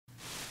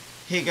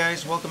Hey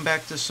guys, welcome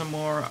back to some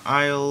more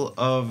Isle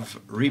of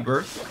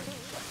Rebirth.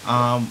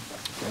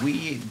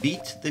 We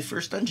beat the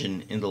first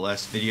dungeon in the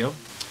last video,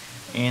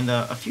 and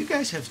a few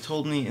guys have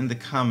told me in the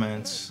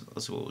comments,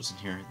 let's see what was in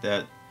here,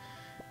 that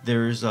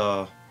there's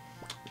a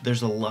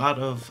lot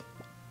of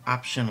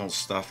optional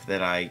stuff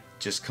that I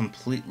just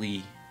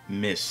completely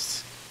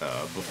missed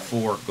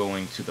before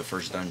going to the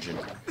first dungeon.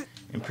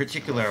 In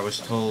particular, I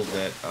was told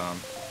that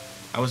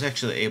I was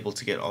actually able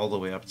to get all the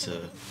way up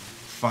to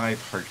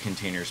 5 heart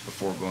containers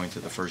before going to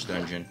the first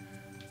dungeon,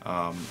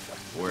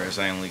 whereas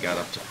I only got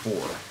up to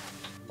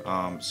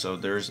 4. So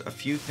there's a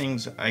few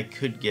things I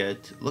could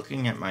get.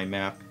 Looking at my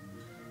map,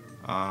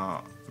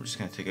 I'm just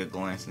going to take a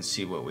glance and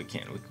see what we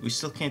can. We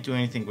still can't do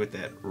anything with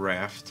that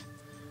raft.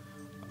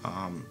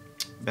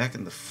 Back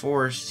in the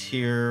forest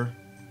here,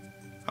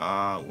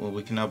 well,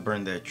 we can now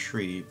burn that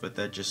tree, but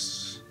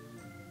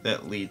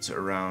that leads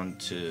around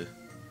to,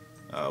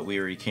 we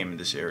already came in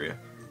this area.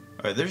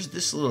 Alright, there's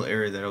this little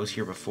area that I was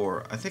here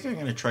before. I think I'm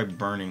going to try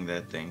burning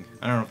that thing.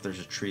 I don't know if there's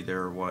a tree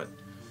there or what.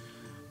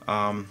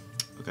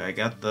 Okay, I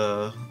got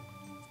the...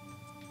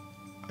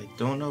 I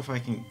don't know if I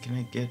can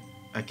I get...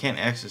 I can't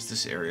access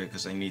this area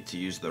because I need to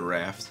use the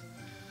raft.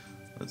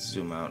 Let's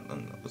zoom out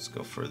and let's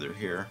go further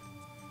here.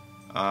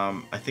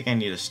 I think I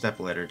need a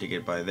step ladder to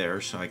get by there,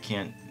 so I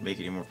can't make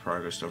any more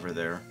progress over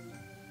there.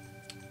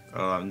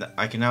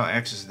 I can now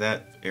access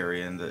that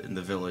area in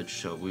the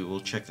village, so we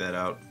will check that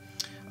out.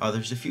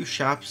 There's a few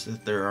shops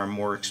that there are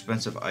more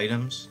expensive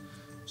items,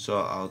 so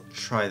I'll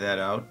try that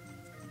out.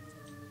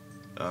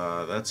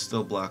 That's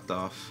still blocked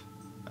off.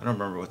 I don't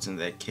remember what's in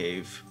that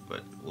cave,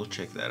 but we'll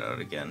check that out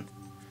again.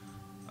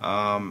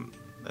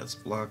 That's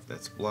blocked,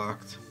 that's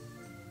blocked.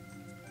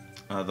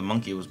 The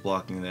monkey was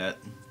blocking that.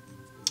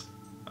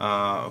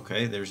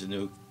 Okay, there's a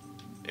new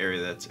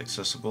area that's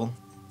accessible.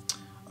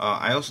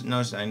 I also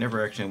noticed I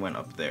never actually went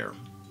up there,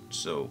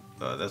 so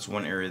that's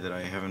one area that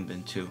I haven't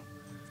been to.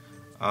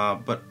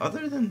 But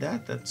other than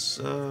that, that's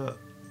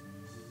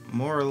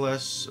more or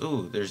less...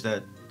 Ooh, there's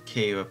that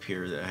cave up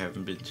here that I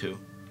haven't been to.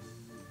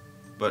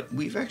 But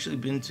we've actually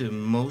been to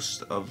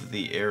most of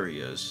the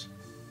areas.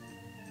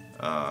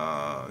 Can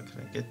I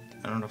get...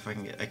 I don't know if I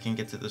can get... I can't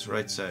get to this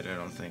right side, I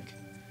don't think.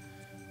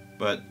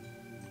 But,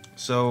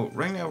 so,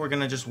 right now we're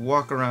gonna just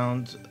walk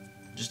around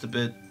just a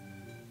bit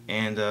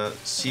and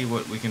see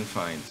what we can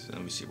find.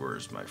 Let me see,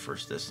 where's my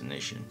first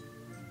destination.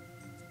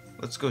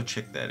 Let's go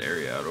check that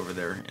area out over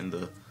there in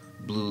the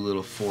blue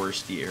little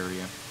foresty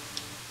area.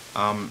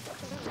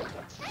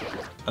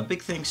 A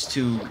big thanks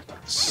to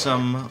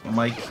some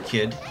Mike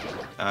Kid.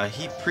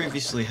 He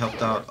previously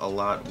helped out a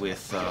lot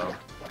with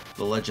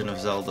The Legend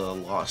of Zelda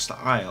Lost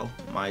Isle,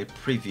 my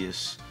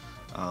previous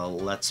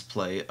Let's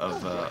Play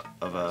of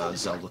a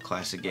Zelda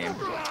classic game.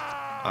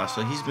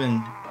 So he's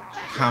been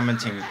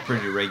commenting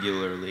pretty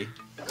regularly.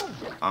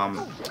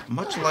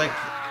 Much like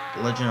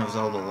Legend of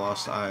Zelda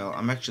Lost Isle,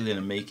 I'm actually going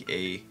to make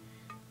a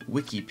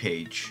wiki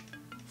page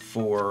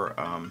for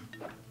Isle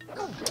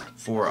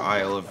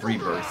of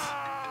Rebirth.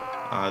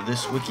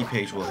 This wiki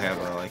page will have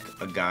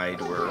a guide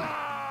where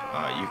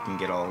you can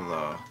get all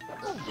the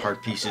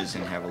heart pieces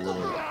and have a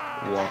little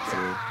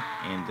walkthrough,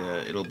 and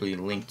it'll be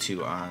linked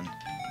to on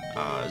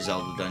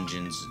Zelda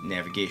Dungeons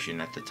navigation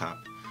at the top.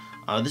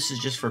 This is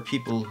just for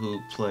people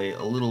who play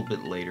a little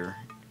bit later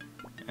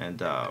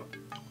and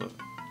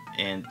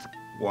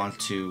want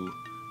to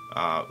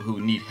who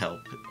need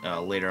help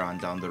later on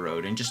down the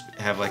road, and just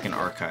have like an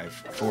archive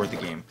for the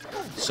game.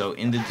 So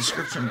in the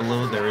description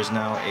below there is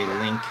now a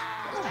link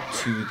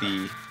to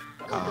the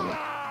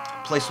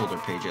placeholder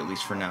page, at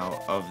least for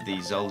now, of the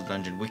Zelda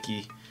Dungeon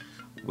Wiki,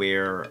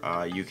 where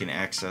you can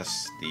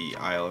access the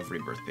Isle of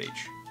Rebirth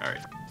page.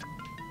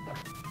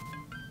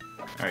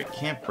 Alright,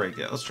 can't break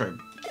that. Let's try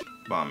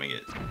bombing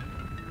it.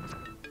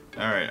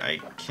 Alright, I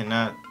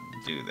cannot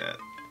do that.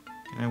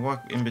 Can I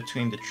walk in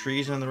between the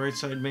trees on the right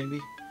side,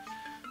 maybe?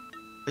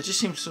 It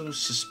just seems so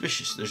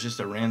suspicious. There's just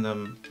a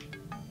random...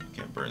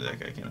 Can't burn that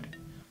guy, can I?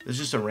 There's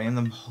just a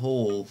random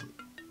hole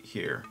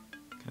here.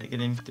 Can I get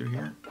in through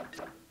here?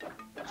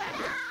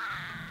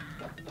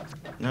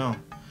 No.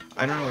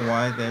 I don't know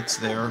why that's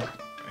there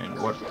and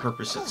what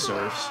purpose it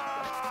serves.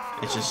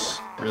 It's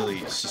just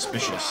really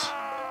suspicious.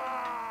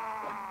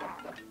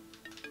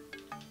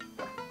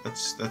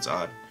 That's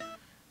odd.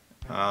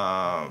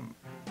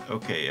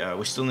 Okay,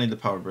 we still need the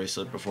power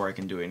bracelet before I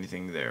can do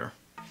anything there.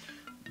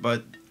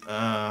 But,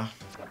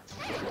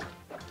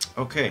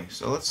 okay,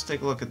 so let's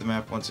take a look at the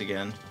map once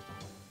again.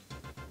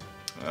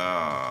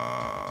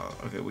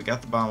 Okay, we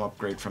got the bomb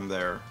upgrade from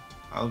there.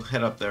 I'll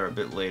head up there a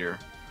bit later.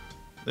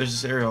 There's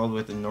this area all the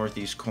way at the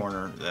northeast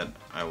corner that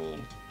I will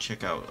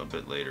check out a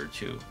bit later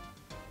too.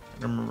 I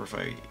don't remember if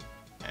I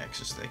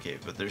accessed that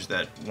cave, but there's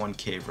that one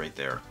cave right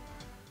there.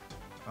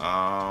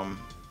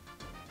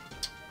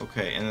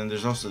 Okay, and then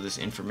there's also this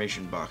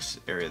information box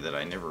area that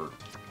I never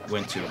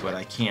went to, but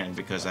I can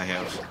because I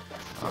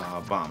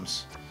have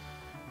bombs.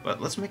 But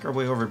let's make our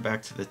way over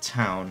back to the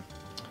town.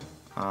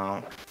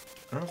 I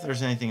don't know if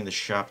there's anything in the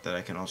shop that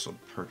I can also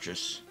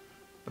purchase,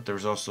 but there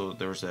was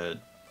a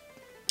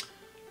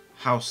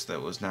house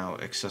that was now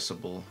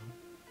accessible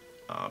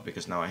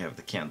because now I have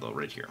the candle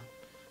right here.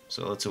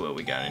 So let's see what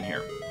we got in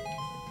here.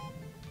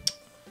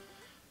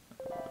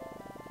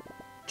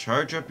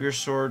 Charge up your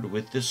sword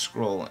with this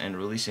scroll and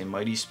release a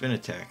mighty spin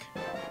attack.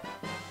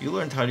 You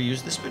learned how to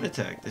use the spin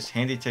attack. This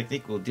handy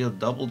technique will deal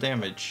double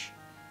damage.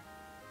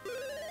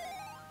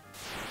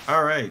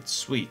 Alright,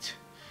 sweet.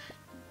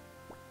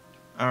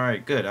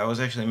 Alright, good. I was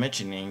actually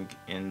mentioning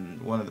in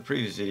one of the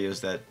previous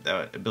videos that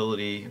that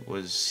ability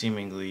was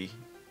seemingly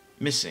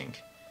missing.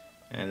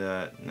 And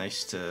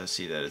nice to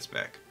see that it's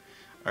back.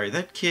 Alright,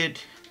 that kid,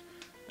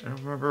 I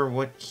don't remember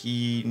what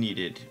he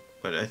needed,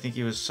 but I think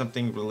it was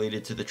something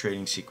related to the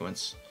trading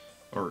sequence.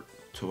 Or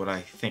to what I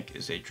think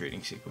is a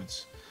trading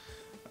sequence.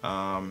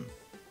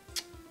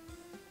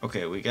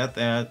 Okay, we got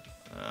that.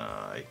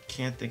 I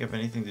can't think of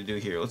anything to do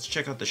here. Let's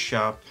check out the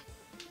shop,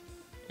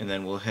 and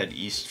then we'll head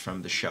east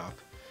from the shop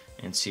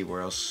and see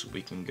where else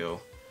we can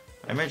go.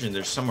 I imagine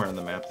there's somewhere on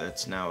the map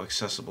that's now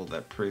accessible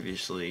that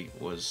previously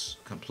was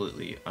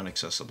completely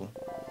inaccessible.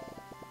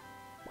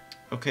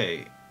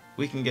 Okay,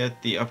 we can get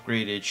the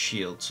upgraded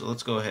shield, so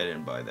let's go ahead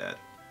and buy that.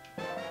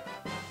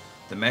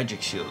 The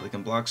magic shield, it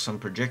can block some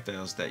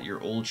projectiles that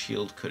your old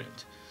shield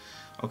couldn't.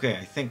 Okay,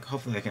 I think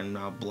hopefully I can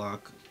now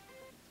block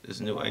this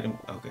new item.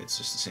 Okay, it's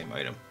just the same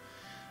item.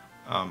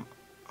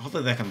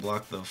 Hopefully that can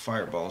block the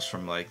fireballs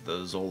from like the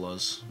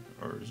Zolas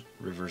or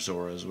River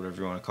Zoras,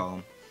 whatever you want to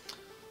call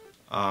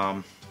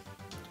them.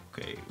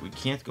 Okay, we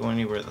can't go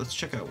anywhere. Let's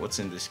check out what's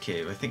in this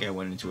cave. I think I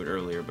went into it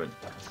earlier, but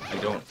I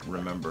don't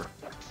remember.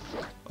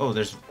 Oh,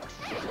 there's...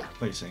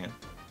 Wait a second.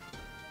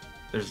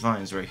 There's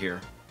vines right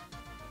here.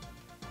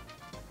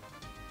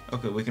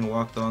 Okay, we can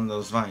walk on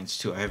those vines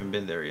too. I haven't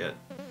been there yet.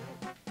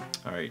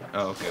 Alright,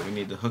 oh, okay, we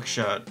need the hook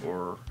shot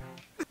or...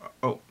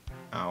 Oh,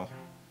 ow.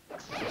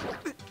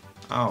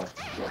 Ow,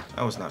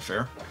 that was not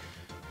fair.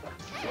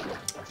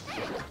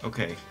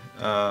 Okay,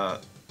 so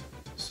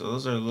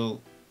those are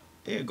little...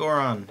 Hey,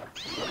 Goron!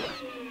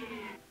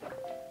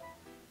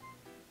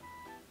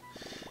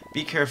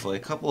 Be careful, a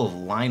couple of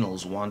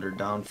Lionels wander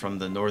down from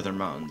the northern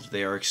mountains.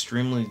 They are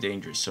extremely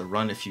dangerous, so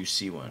run if you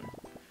see one.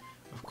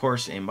 Of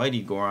course, a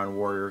mighty Goron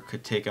warrior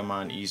could take them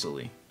on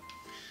easily.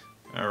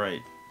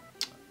 Alright.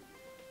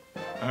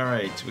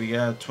 Alright, we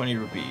got 20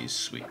 rupees.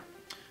 Sweet.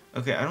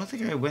 Okay, I don't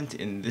think I went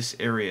in this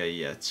area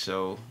yet,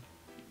 so...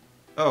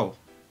 Oh.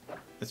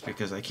 That's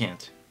because I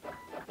can't.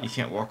 You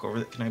can't walk over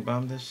it. Can I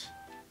bomb this?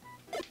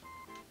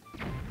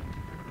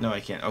 No, I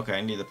can't. Okay,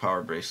 I need the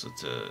power bracelet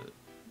to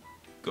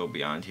go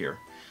beyond here.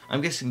 I'm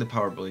guessing the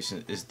power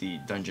bracelet is the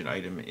dungeon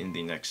item in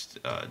the next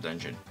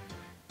dungeon.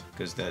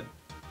 Because that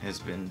has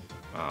been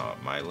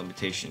my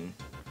limitation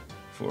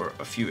for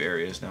a few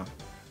areas now.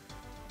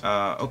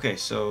 Okay,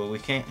 so we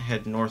can't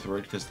head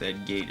northward because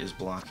that gate is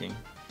blocking.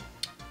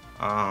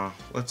 I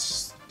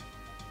guess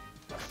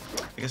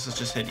let's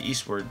just head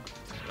eastward.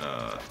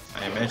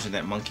 I imagine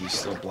that monkey's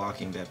still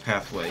blocking that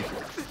pathway,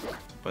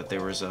 but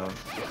there was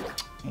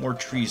more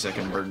trees I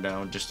can burn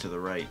down just to the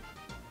right.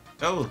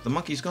 Oh, the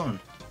monkey's gone.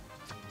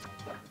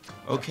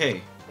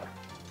 Okay,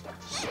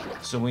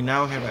 so we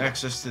now have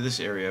access to this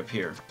area up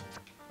here.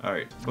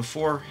 Alright,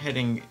 before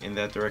heading in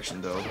that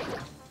direction though,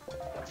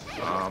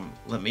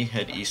 let me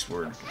head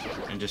eastward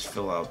and just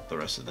fill out the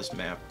rest of this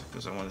map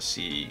because I want to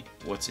see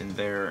what's in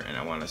there and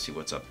I want to see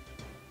what's up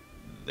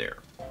there.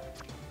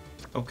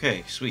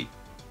 Okay, sweet.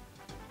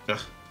 Ugh.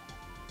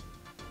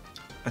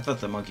 I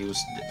thought the monkey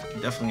was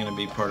definitely going to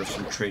be part of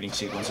some trading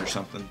sequence or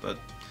something, but...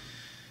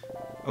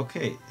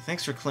 Okay,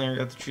 thanks for clearing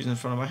out the trees in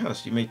front of my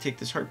house. You may take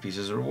this heart piece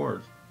as a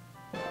reward.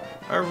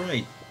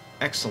 Alright,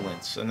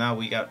 excellent. So now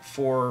we got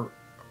 4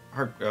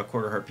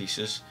 quarter heart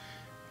pieces.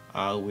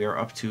 We are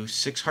up to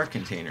 6 heart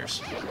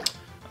containers.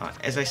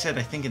 As I said,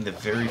 I think in the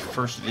very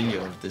first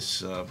video of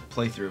this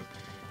playthrough,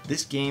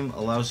 this game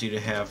allows you to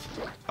have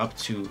up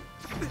to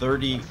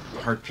 30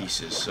 heart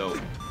pieces. So,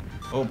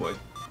 oh boy.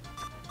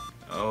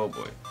 Oh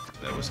boy.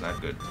 That was not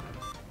good.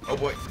 Oh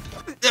boy.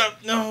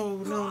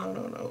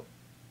 No.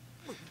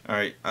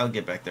 Alright, I'll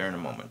get back there in a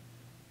moment.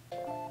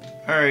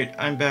 Alright,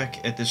 I'm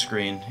back at the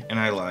screen, and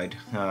I lied.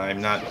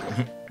 I'm not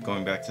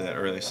going back to that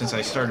earlier. Since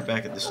I started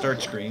back at the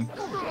start screen,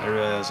 I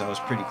realized I was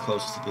pretty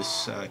close to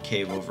this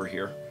cave over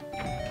here.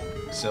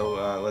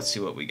 So, let's see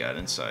what we got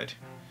inside.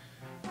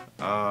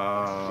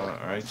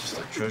 Alright, just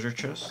a treasure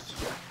chest.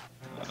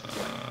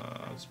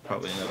 It's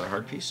probably another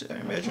heart piece, I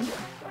imagine.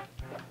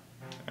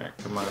 Alright,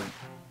 come on.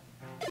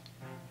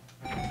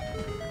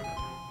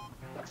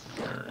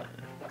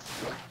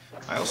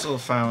 I also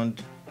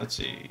found, let's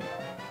see,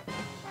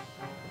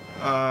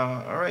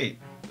 alright,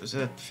 was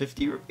that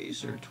 50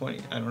 rupees or 20?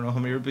 I don't know how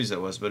many rupees that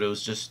was, but it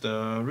was just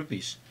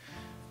rupees.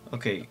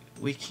 Okay,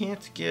 we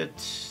can't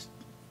get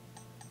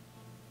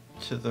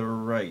to the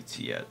right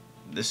yet.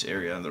 This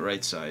area on the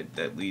right side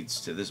that leads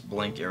to this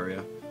blank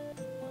area.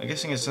 I'm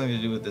guessing it's something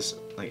to do with this,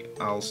 like,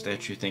 owl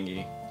statue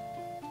thingy.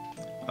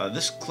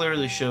 This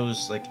clearly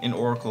shows, like, in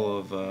Oracle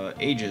of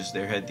Ages,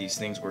 there had these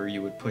things where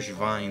you would push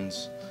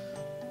vines,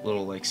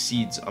 little, like,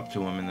 seeds up to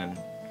them, and then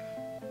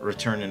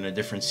return in a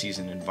different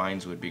season and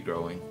vines would be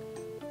growing.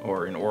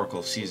 Or in Oracle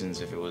of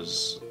Seasons if it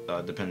was,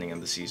 depending on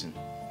the season.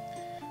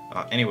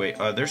 Anyway,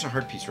 there's a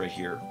heart piece right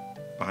here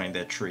behind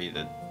that tree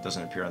that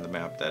doesn't appear on the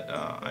map that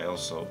I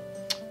also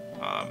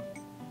um,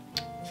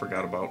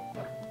 forgot about.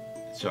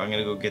 So I'm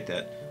gonna go get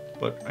that.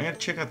 But I'm gonna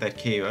check out that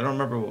cave. I don't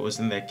remember what was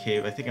in that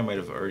cave. I think I might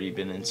have already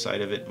been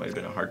inside of it. Might have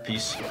been a heart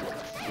piece.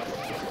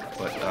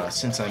 But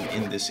since I'm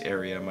in this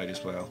area, I might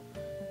as well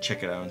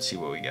check it out and see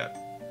what we got.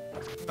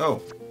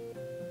 Oh,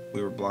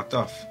 we were blocked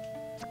off.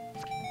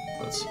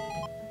 Let's see.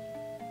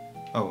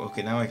 Oh,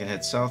 okay, now I can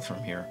head south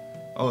from here.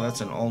 Oh,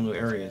 that's an all-new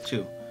area,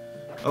 too.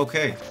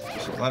 Okay,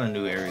 there's a lot of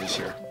new areas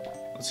here.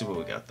 Let's see what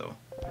we got, though.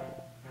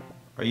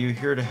 Are you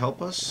here to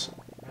help us?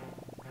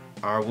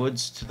 Our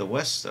woods to the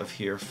west of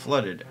here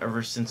flooded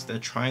ever since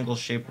that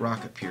triangle-shaped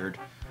rock appeared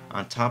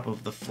on top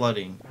of the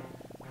flooding.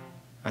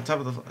 On top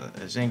of the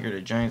has angered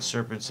a giant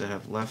serpents that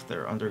have left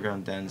their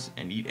underground dens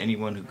and eat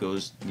anyone who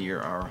goes near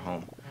our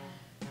home.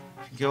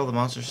 If you kill the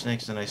monster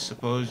snakes, then I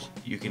suppose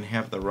you can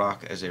have the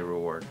rock as a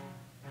reward.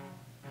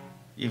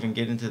 Even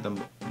get into the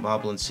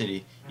Moblin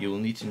City, you will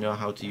need to know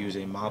how to use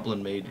a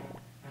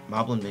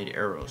Moblin-made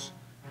arrows.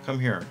 Come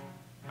here.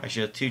 I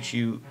shall teach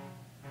you.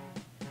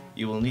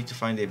 You will need to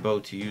find a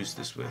bow to use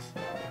this with.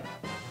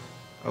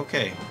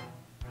 Okay.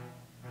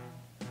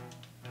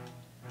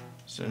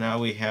 So now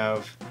we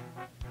have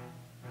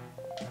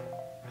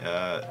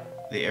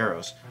the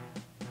arrows.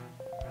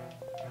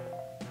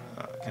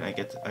 Can I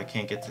get? I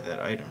can't get to that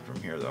item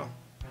from here though.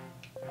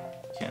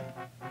 Can't.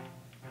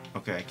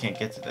 Okay, I can't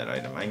get to that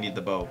item. I need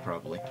the bow,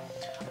 probably.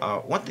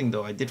 One thing,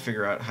 though, I did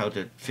figure out how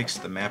to fix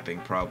the mapping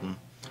problem.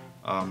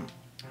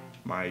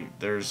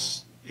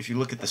 If you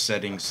look at the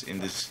settings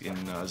in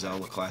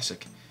Zelda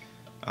Classic,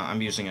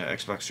 I'm using an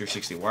Xbox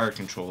 360 wired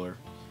controller,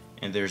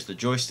 and there's the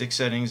joystick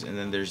settings, and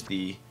then there's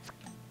the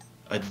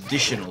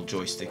additional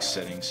joystick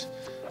settings.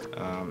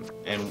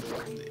 And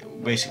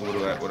basically,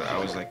 what I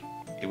was like,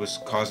 it was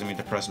causing me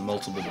to press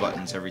multiple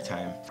buttons every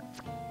time.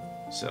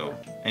 So,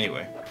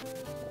 anyway.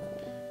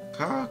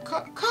 Caw.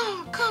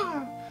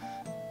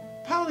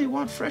 Polly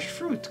want fresh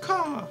fruit,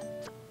 caw.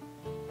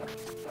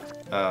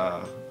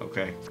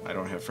 Okay, I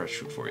don't have fresh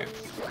fruit for you.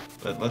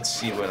 But let's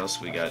see what else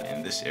we got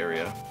in this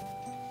area.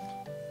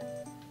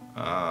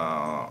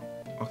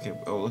 Okay,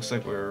 oh, looks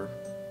like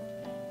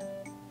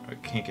I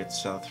can't get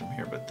south from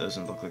here, but it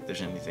doesn't look like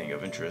there's anything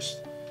of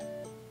interest.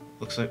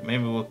 Looks like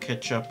maybe we'll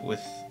catch up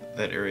with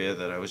that area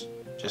that I was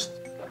just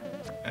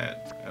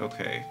at.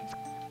 Okay.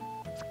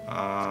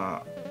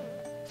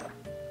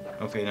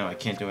 Okay, no, I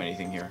can't do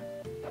anything here.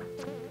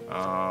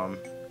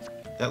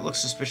 That looks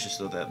suspicious,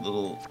 though, that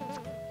little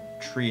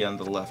tree on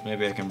the left.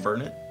 Maybe I can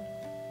burn it?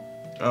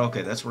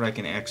 Okay, that's where I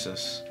can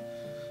access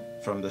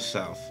from the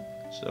south.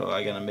 So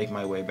I gotta make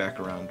my way back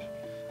around.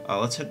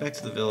 Let's head back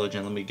to the village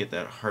and let me get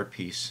that heart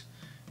piece.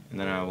 And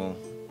then I will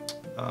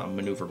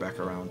maneuver back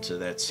around to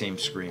that same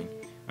screen.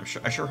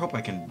 I sure hope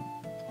I can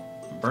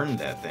burn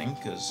that thing,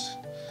 because...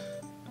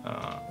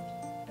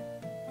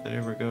 did it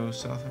ever go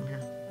south from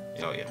here?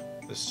 Oh, yeah.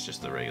 This is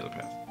just the regular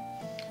path.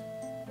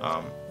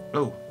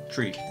 Oh,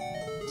 tree.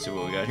 Let's see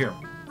what we got here.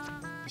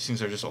 These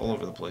things are just all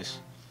over the place.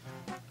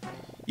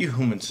 You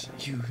humans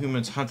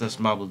hunt us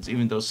moblins,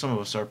 even though some of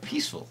us are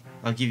peaceful.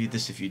 I'll give you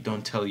this if you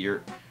don't tell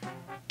your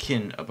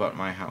kin about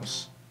my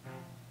house.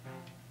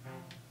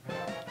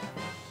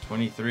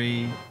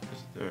 23, is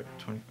there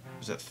 20,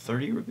 is that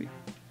 30 rupee?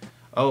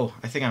 Oh,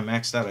 I think I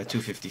maxed out at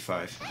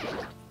 255.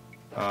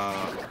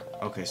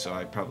 Okay, so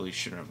I probably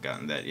shouldn't have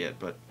gotten that yet,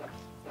 but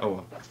oh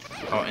well.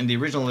 Oh, in the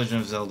original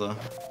Legend of Zelda,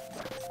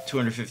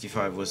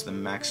 255 was the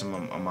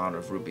maximum amount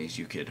of rupees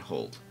you could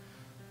hold.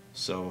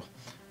 So,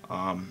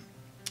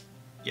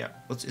 yeah.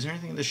 Is there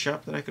anything in the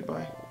shop that I could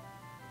buy?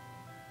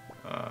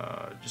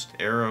 Just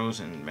arrows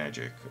and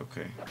magic.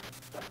 Okay.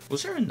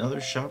 Was there another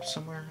shop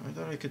somewhere? I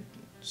thought I could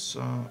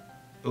saw.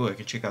 Oh, I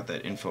can check out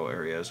that info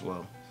area as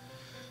well.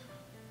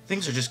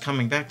 Things are just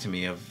coming back to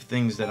me of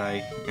things that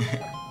I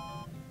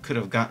could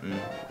have gotten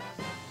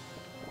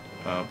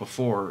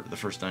before the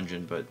first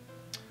dungeon, but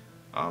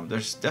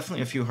there's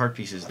definitely a few heart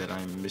pieces that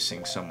I'm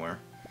missing somewhere.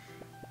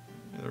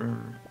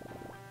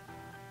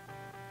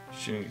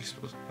 Shooting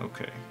explosive.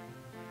 Okay.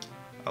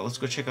 Let's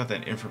go check out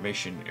that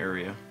information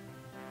area.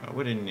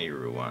 What did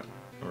Nehru want?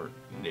 Or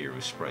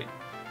Nehru Sprite?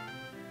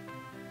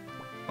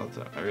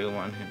 I really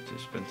want him to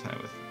spend time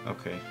with.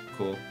 Okay,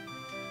 cool.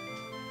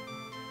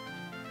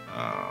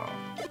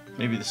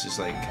 Maybe this is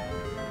like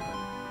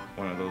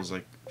one of those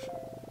like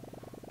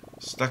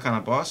stuck on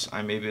a boss.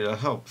 I may be able to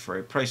help for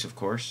a price, of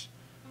course.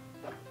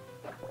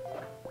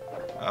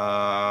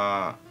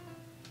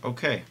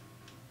 Okay.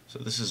 So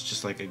this is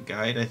just like a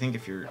guide, I think,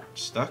 if you're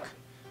stuck.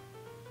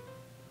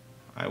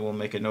 I will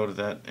make a note of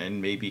that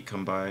and maybe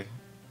come by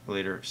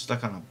later.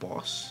 Stuck on a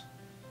boss?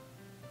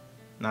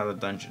 Not a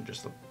dungeon,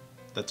 just a...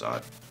 That's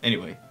odd.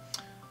 Anyway,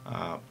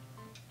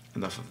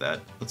 enough of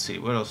that. Let's see,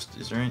 what else?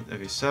 Is there any...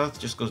 Okay, south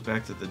just goes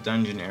back to the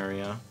dungeon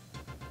area.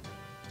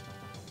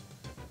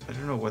 I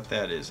don't know what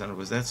that is. I don't know,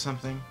 was that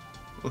something?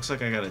 Looks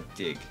like I gotta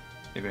dig.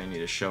 Maybe I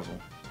need a shovel.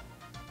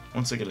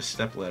 Once I get a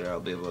step ladder,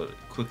 I'll be able to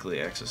quickly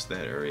access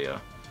that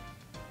area.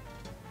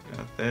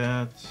 Got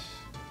that.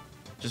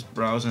 just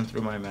browsing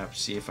through my map,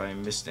 see if I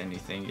missed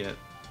anything yet.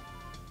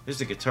 There's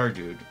the guitar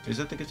dude. Is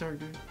that the guitar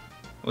dude?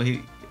 Well,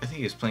 I think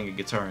he was playing a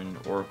guitar in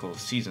Oracle of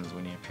Seasons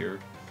when he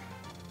appeared.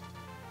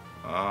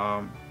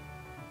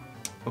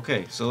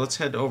 Okay, so let's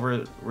head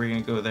over. We're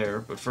gonna go there,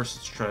 but first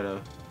let's try to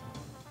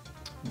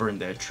burn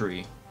that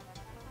tree.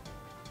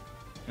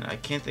 And I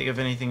can't think of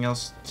anything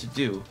else to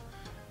do.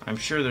 I'm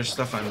sure there's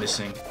stuff I'm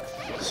missing,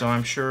 so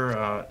I'm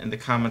sure in the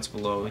comments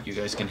below you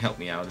guys can help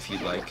me out if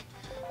you'd like,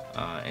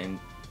 and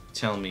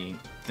tell me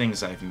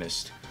things I've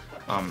missed.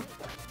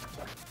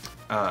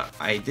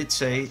 I did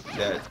say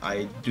that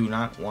I do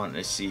not want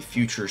to see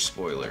future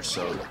spoilers,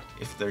 so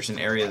if there's an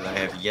area that I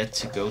have yet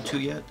to go to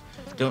yet,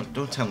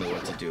 don't tell me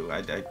what to do.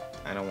 I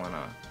don't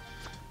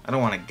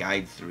want to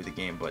guide through the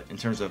game, but in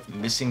terms of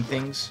missing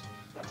things,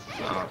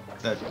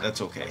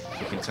 that's okay.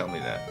 You can tell me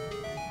that.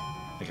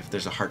 Like if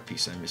there's a heart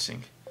piece I'm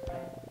missing.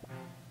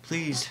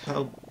 Please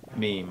help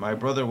me. My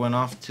brother went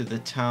off to the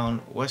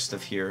town west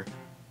of here,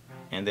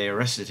 and they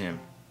arrested him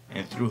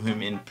and threw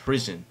him in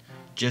prison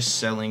just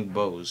selling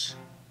bows.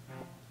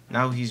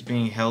 Now he's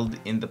being held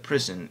in the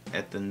prison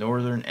at the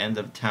northern end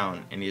of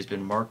town, and he has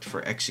been marked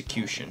for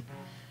execution.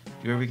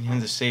 Do everything you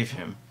can to save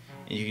him,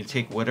 and you can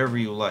take whatever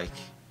you like.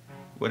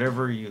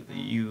 Whatever you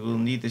will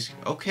need this.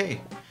 Okay.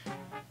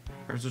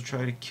 Guards will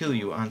try to kill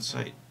you on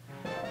sight.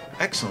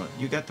 Excellent.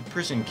 You got the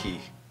prison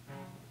key.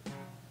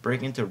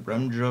 Break into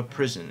Remdra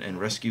prison and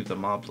rescue the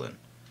moblin.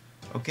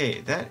 Okay,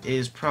 that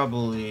is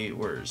probably,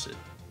 where is it?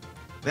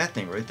 That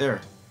thing right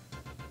there.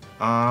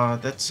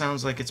 That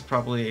sounds like it's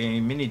probably a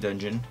mini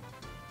dungeon.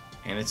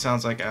 And it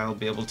sounds like I'll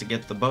be able to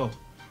get the bow.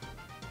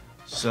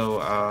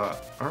 So,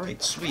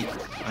 alright, sweet.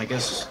 I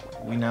guess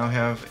we now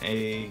have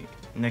a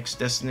next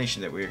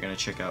destination that we're going to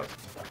check out.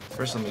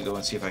 First, let me go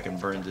and see if I can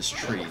burn this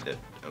tree that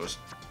I was...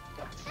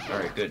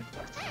 Alright, good.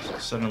 So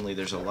suddenly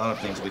there's a lot of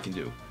things we can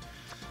do.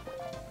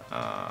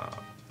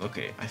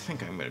 Okay, I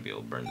think I'm going to be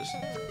able to burn this.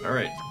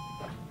 Alright.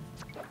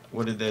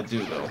 What did that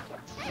do, though?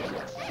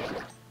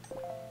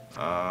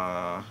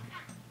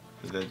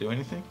 Did that do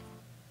anything?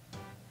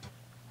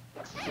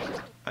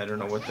 I don't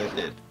know what that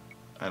did.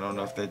 I don't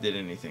know if that did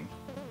anything.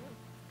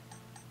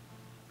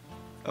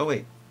 Oh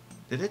wait,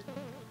 did it?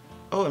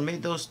 Oh, it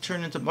made those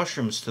turn into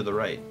mushrooms to the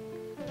right.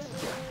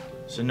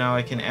 So now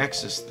I can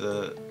access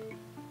the...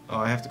 Oh,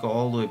 I have to go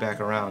all the way back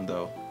around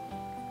though.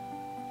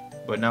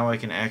 But now I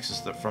can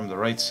access from the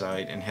right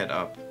side and head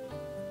up.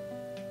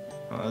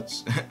 Oh,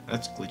 that's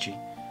that's glitchy.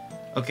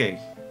 Okay,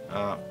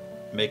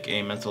 make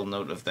a mental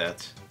note of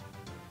that.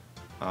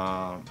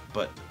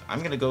 But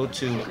I'm gonna go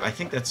to, I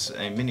think that's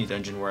a mini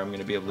dungeon where I'm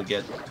gonna be able to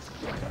get,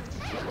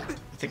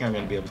 I think I'm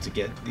gonna be able to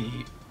get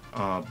the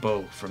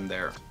bow from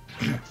there.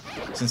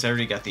 Since I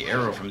already got the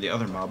arrow from the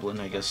other moblin,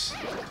 I guess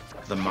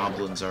the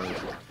moblins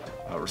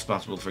are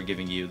responsible for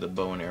giving you the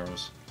bow and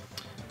arrows.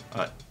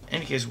 In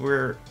any case,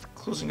 we're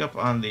closing up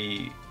on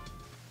the,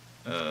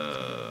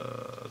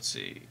 let's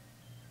see,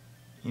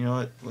 you know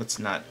what, let's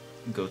not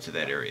go to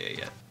that area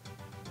yet.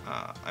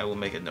 I will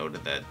make a note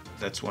of that.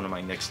 That's one of my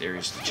next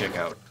areas to check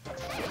out.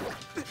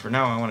 For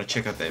now, I want to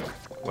check out that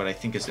what I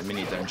think is the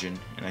mini dungeon,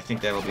 and I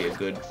think that'll be a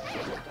good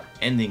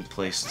ending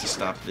place to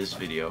stop this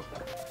video.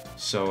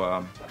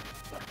 So,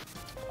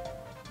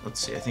 let's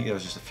see. I think that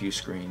was just a few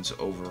screens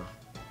over.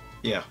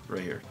 Yeah,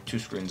 right here. 2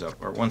 screens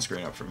up, or 1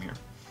 screen up from here.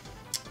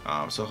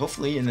 So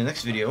hopefully in the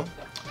next video,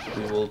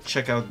 we will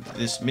check out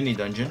this mini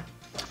dungeon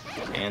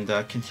and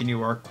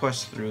continue our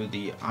quest through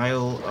the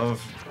Isle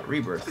of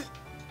Rebirth.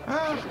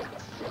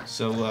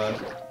 So,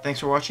 thanks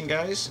for watching,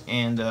 guys,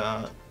 and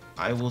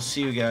I will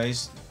see you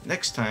guys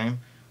next time,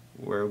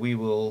 where we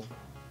will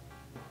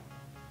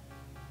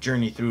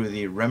journey through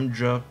the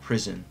Remdra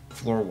prison,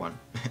 floor 1.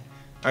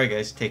 Alright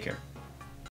guys, take care.